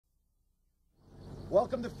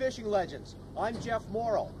Welcome to Fishing Legends. I'm Jeff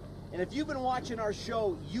Morrow. And if you've been watching our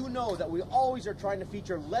show, you know that we always are trying to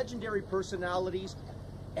feature legendary personalities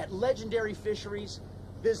at legendary fisheries,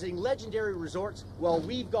 visiting legendary resorts. Well,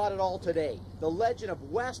 we've got it all today. The legend of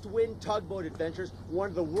Westwind Tugboat Adventures, one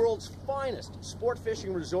of the world's finest sport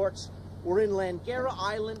fishing resorts. We're in Langara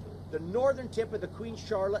Island, the northern tip of the Queen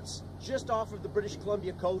Charlotte's, just off of the British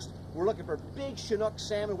Columbia coast. We're looking for big Chinook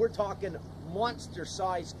salmon. We're talking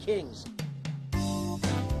monster-sized kings.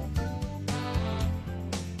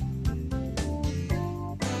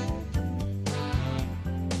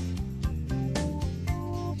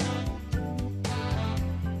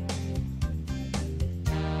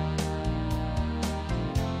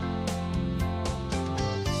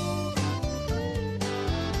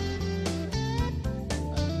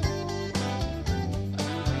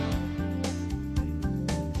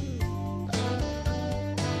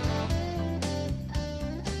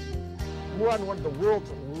 We're on one of the world's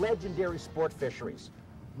legendary sport fisheries.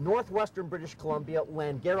 Northwestern British Columbia,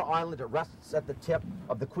 Langara Island. It rests at the tip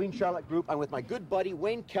of the Queen Charlotte Group. I'm with my good buddy,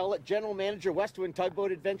 Wayne Kellett, General Manager, Westwind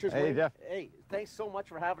Tugboat Adventures. Hey, Wayne, Jeff. Hey, thanks so much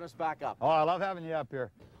for having us back up. Oh, I love having you up here.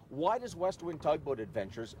 Why does Westwind Tugboat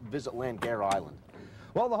Adventures visit Langara Island?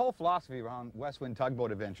 Well, the whole philosophy around Westwind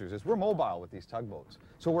Tugboat Adventures is we're mobile with these tugboats.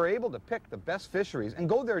 So we're able to pick the best fisheries and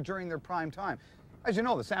go there during their prime time. As you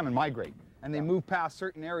know, the salmon migrate, and they move past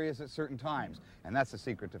certain areas at certain times. And that's the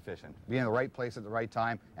secret to fishing. Be in the right place at the right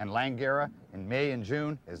time. And Langara in May and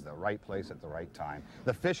June is the right place at the right time.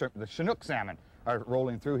 The Chinook salmon are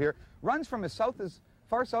rolling through here. Runs from as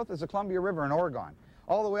far south as the Columbia River in Oregon,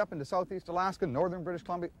 all the way up into southeast Alaska, northern British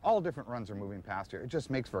Columbia. All different runs are moving past here. It just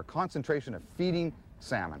makes for a concentration of feeding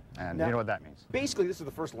salmon, and now, you know what that means. Basically, this is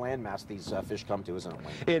the first landmass these fish come to, isn't it,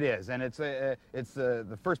 Wayne? It is, and it's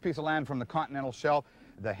the first piece of land from the continental shelf.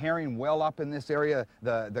 The herring well up in this area.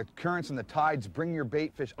 The currents and the tides bring your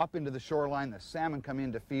bait fish up into the shoreline. The salmon come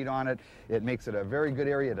in to feed on it. It makes it a very good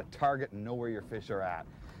area to target and know where your fish are at.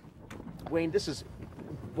 Wayne, this is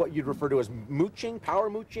what you'd refer to as mooching, power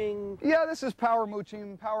mooching? Yeah, this is power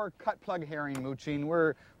mooching, power cut plug herring mooching.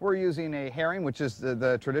 We're using a herring, which is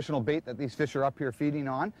the traditional bait that these fish are up here feeding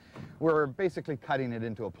on. We're basically cutting it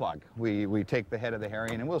into a plug. We take the head of the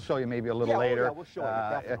herring, and we'll show you maybe a little later. Yeah, we'll show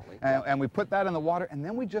you, definitely. And we put that in the water, and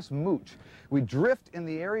then we just mooch. We drift in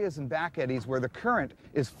the areas and back eddies where the current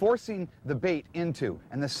is forcing the bait into.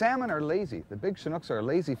 And the salmon are lazy. The big Chinooks are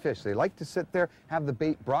lazy fish. They like to sit there, have the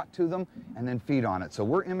bait brought to them, and then feed on it. So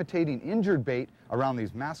we're imitating injured bait around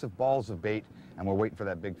these massive balls of bait, and we're waiting for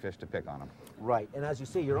that big fish to pick on them. Right, and as you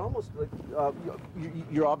say, you're almost like,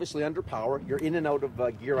 you're obviously under power. You're in and out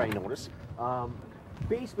of gear, I notice.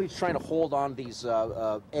 Basically, it's trying to hold on these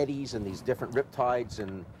eddies and these different riptides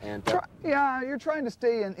yeah, you're trying to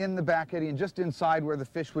stay in the back eddy and just inside where the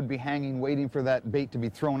fish would be hanging, waiting for that bait to be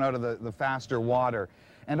thrown out of the faster water.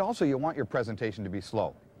 And also, you want your presentation to be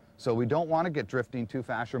slow. So we don't want to get drifting too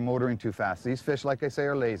fast or motoring too fast. These fish, like I say,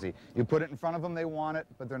 are lazy. You put it in front of them, they want it,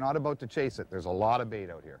 but they're not about to chase it. There's a lot of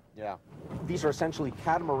bait out here. Yeah. These are essentially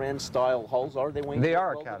catamaran-style hulls, are they, Wayne? They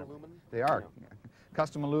are catamaran. They are. Yeah.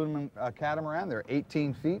 Custom aluminum catamaran. They're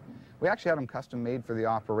 18 feet. We actually had them custom made for the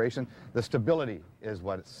operation. The stability is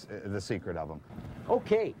what's the secret of them.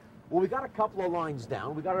 Okay. Well, we got a couple of lines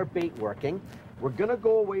down. We got our bait working. We're going to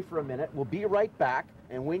go away for a minute. We'll be right back,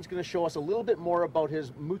 and Wayne's going to show us a little bit more about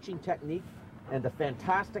his mooching technique and the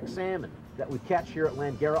fantastic salmon that we catch here at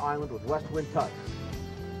Langara Island with Westwind Tugs.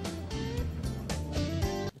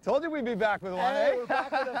 Told you we'd be back with one, Hey, eh? we're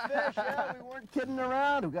back with a fish. Yeah, we weren't kidding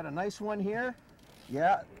around. We've got a nice one here.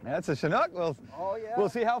 Yeah. That's a Chinook. Oh, yeah. We'll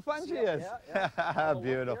see how fun she is. Yeah.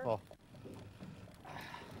 Beautiful.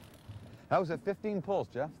 That was at 15 pulls,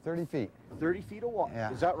 Jeff, 30 feet. 30 feet of water,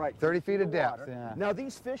 Yeah. Is that right? 30 feet of depth, water. yeah. Now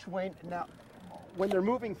these fish, Wayne, when they're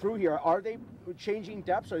moving through here, are they changing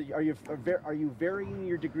depths? Are you varying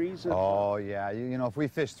your degrees of... Oh, yeah. You know, if we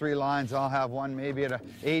fish 3 lines, I'll have one maybe at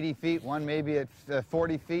 80 feet, one maybe at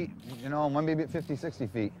 40 feet, you know, and one maybe at 50, 60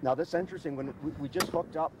 feet. Now, this is interesting. When we just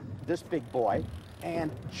hooked up this big boy,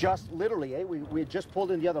 and just literally, we had just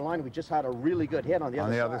pulled in the other line. We just had a really good hit on the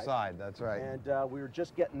other side. On the other side, that's right. And we were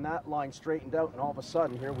just getting that line straightened out, and all of a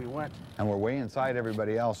sudden, here we went. And we're way inside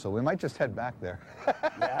everybody else, so we might just head back there.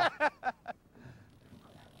 Yeah.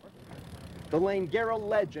 The Langara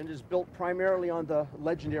legend is built primarily on the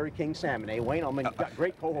legendary king salmon, eh, Wayne? I mean, you've got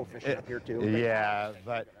great coho fishing up here, too. Yeah,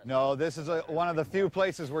 but no, this is one of the few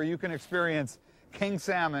places where you can experience king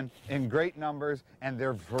salmon in great numbers, and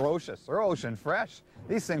they're ferocious. They're ocean fresh.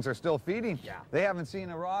 These things are still feeding. Yeah. They haven't seen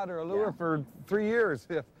a rod or a lure for 3 years,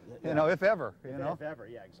 if you know, if ever. You know, if ever,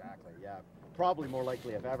 yeah, exactly. Yeah, probably more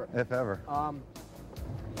likely if ever. If ever.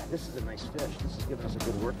 Yeah, this is a nice fish. This is giving us a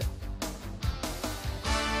good workout.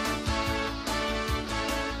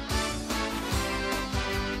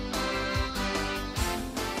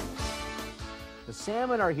 The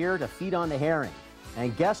salmon are here to feed on the herring.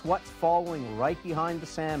 And guess what's following right behind the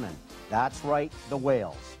salmon? That's right, the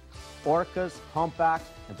whales. Orcas, humpbacks,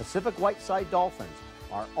 and Pacific whiteside dolphins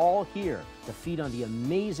are all here to feed on the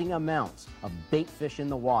amazing amounts of bait fish in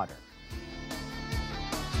the water.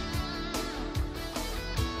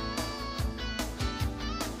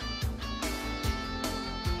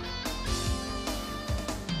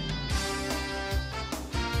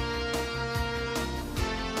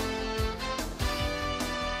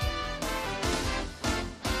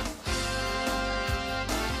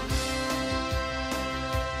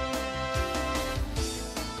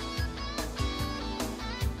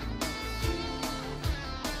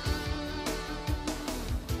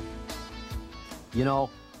 You know,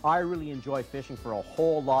 I really enjoy fishing for a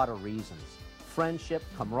whole lot of reasons. Friendship,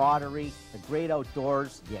 camaraderie, the great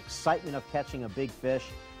outdoors, the excitement of catching a big fish.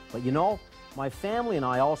 But you know, my family and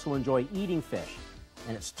I also enjoy eating fish.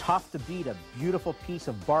 And it's tough to beat a beautiful piece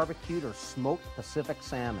of barbecued or smoked Pacific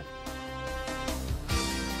salmon.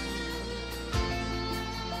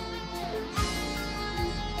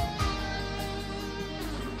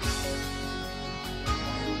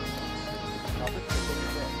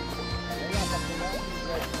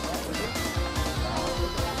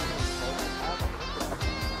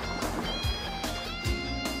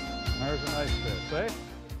 There's a nice fish, eh?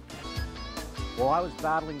 While I was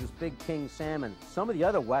battling this big king salmon, some of the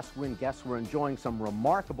other Westwind guests were enjoying some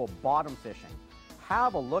remarkable bottom fishing.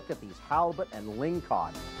 Have a look at these halibut and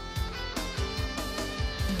lingcod.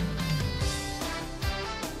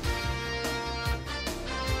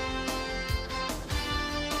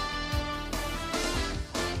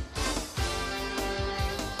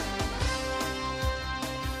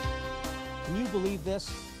 Can you believe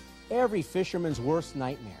this? Every fisherman's worst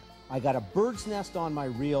nightmare. I got a bird's nest on my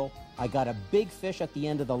reel, I got a big fish at the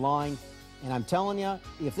end of the line, and I'm telling you,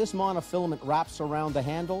 if this monofilament wraps around the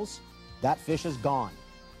handles, that fish is gone.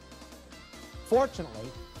 Fortunately,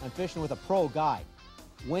 I'm fishing with a pro guide.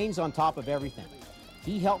 Wayne's on top of everything.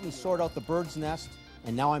 He helped me sort out the bird's nest,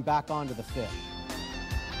 and now I'm back onto the fish.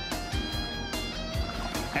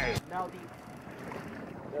 Hey. Now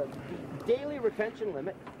the daily retention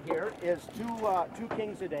limit here is two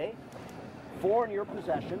kings a day, 4 in your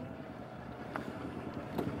possession.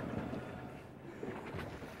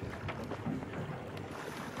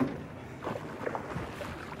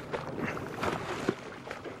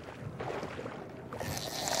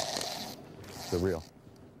 The reel.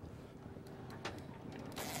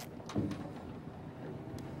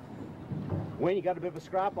 Wayne, you got a bit of a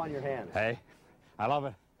scrap on your hands. Hey, I love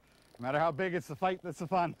it. No matter how big it's the fight, that's the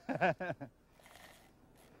fun.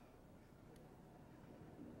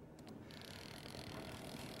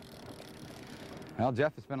 Well,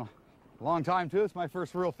 Jeff, it's been a long time too. It's my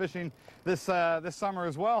first real fishing this summer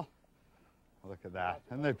as well. Look at that.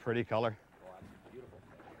 Isn't they pretty color?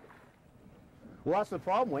 Well, that's the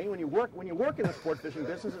problem, Wayne. When you work in the sport fishing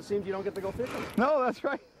business, it seems you don't get to go fishing. No, that's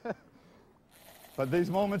right. But these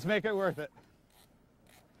moments make it worth it.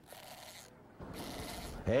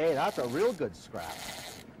 Hey, that's a real good scrap.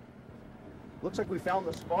 Looks like we found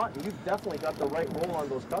the spot, and you've definitely got the right roll on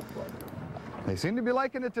those cutthroats. They seem to be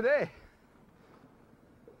liking it today.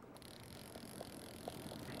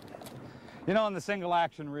 You know, and the single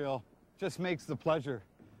action reel just makes the pleasure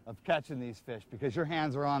of catching these fish because your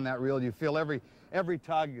hands are on that reel. You feel every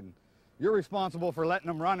tug, and you're responsible for letting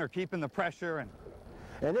them run or keeping the pressure.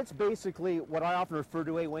 And it's basically what I often refer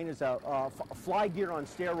to, Wayne, as a fly gear on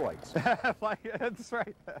steroids. That's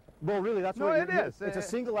right. Well, really, that's what it is. It's a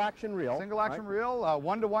single action reel. Single action reel,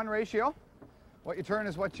 1-to-1 ratio. What you turn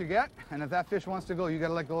is what you get, and if that fish wants to go, you got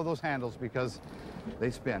to let go of those handles because they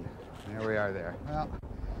spin. There we are there. Well,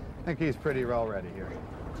 I think he's pretty well ready here.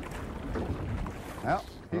 Well,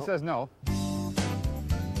 he says no.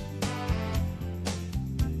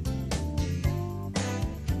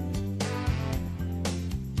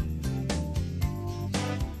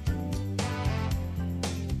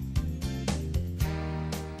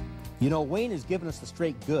 You know, Wayne has given us the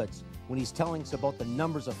straight goods when he's telling us about the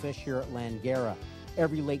numbers of fish here at Langara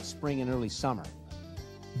every late spring and early summer.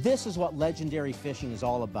 This is what legendary fishing is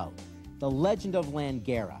all about, the legend of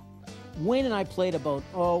Langara. Wayne and I played about,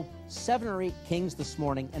 7 or 8 kings this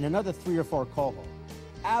morning and another 3 or 4 coho.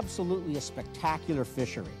 Absolutely a spectacular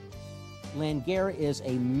fishery. Langara is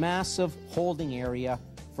a massive holding area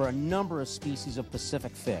for a number of species of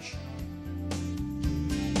Pacific fish.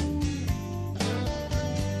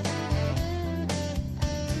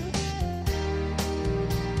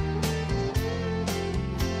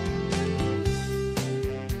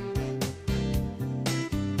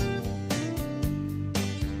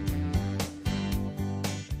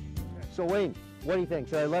 So Wayne, what do you think?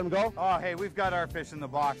 Should I let him go? Oh, hey, we've got our fish in the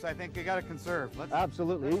box. I think you got to conserve.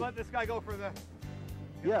 Absolutely. Let's let this guy go for the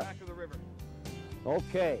back to the river.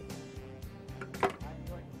 Okay. I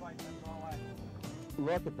enjoyed the fight. That's all I.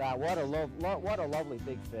 Look at that. What a lovely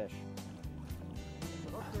big fish.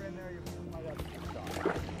 The hooks are in there. You might have to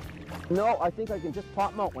stop. No, I think I can just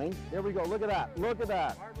pop them out, Wayne. There we go. Look at that. Look at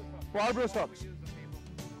that. Barbless hooks.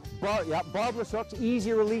 Barbless hooks,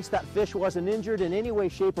 easy release. That fish wasn't injured in any way,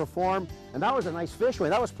 shape, or form. And that was a nice fish,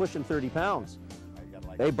 Wayne. That was pushing 30 pounds.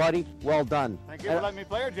 Hey, buddy, well done. Thank you for letting me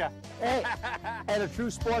play her, Jeff. Hey, and a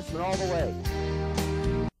true sportsman all the way.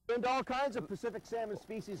 And all kinds of Pacific salmon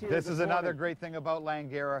species here. This is another great thing about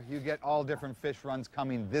Langara. You get all different fish runs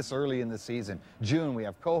coming this early in the season. June, we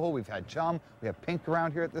have coho, we've had chum, we have pink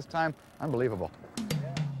around here at this time. Unbelievable.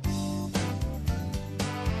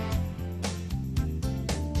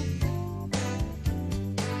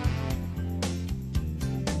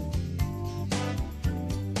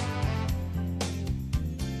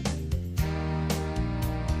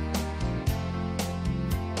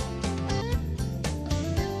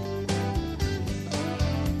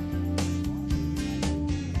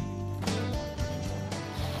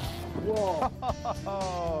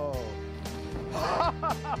 Oh.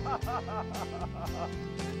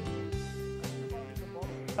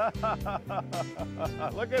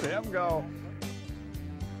 Look at him go.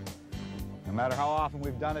 No matter how often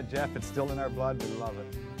we've done it, Jeff, it's still in our blood. We love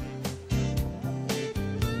it.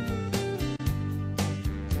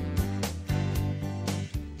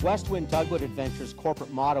 Westwind Tugboat Adventures'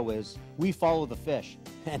 corporate motto is, we follow the fish.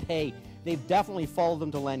 And hey, they've definitely followed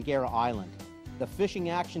them to Langara Island. The fishing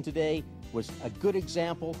action today was a good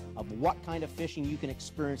example of what kind of fishing you can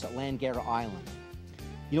experience at Langara Island.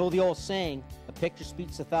 You know the old saying, a picture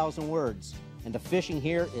speaks 1,000 words, and the fishing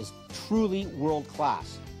here is truly world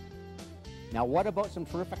class. Now what about some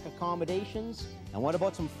terrific accommodations? And what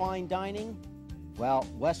about some fine dining? Well,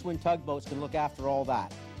 Westwind Tugboats can look after all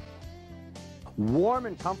that. Warm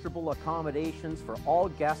and comfortable accommodations for all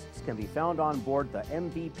guests can be found on board the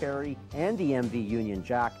MV Perry and the MV Union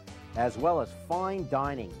Jack, as well as fine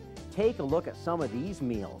dining. Take a look at some of these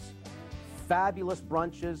meals. Fabulous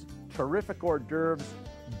brunches, terrific hors d'oeuvres,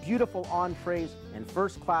 beautiful entrees, and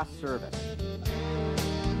first-class service.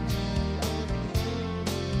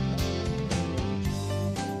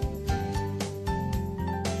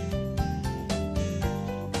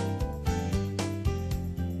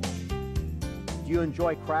 Do you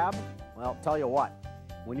enjoy crab? Well, tell you what,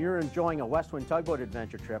 when you're enjoying a Westwind Tugboat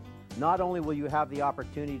Adventure trip, not only will you have the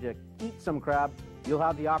opportunity to eat some crab, you'll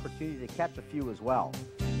have the opportunity to catch a few as well.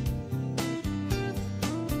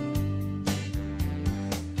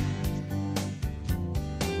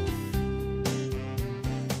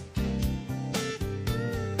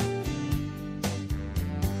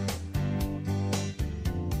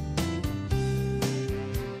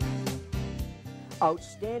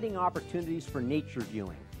 Outstanding opportunities for nature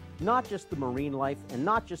viewing. Not just the marine life and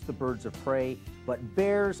not just the birds of prey, but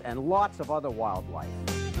bears and lots of other wildlife.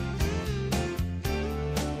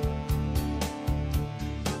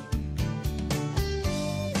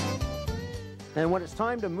 And when it's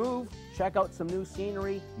time to move, check out some new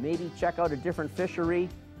scenery, maybe check out a different fishery,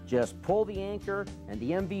 just pull the anchor, and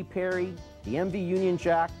the MV Perry, the MV Union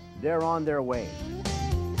Jack, they're on their way.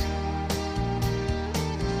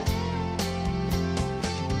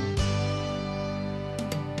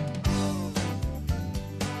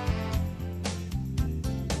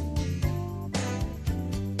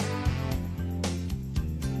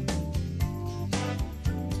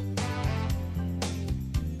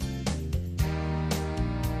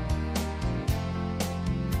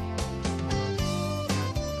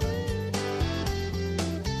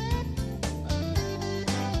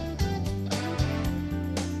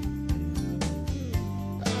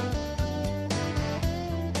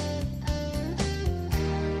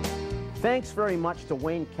 Thanks very much to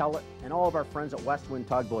Wayne Kellett and all of our friends at Westwind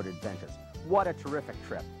Tugboat Adventures. What a terrific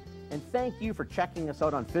trip. And thank you for checking us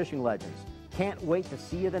out on Fishing Legends. Can't wait to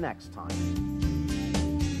see you the next time.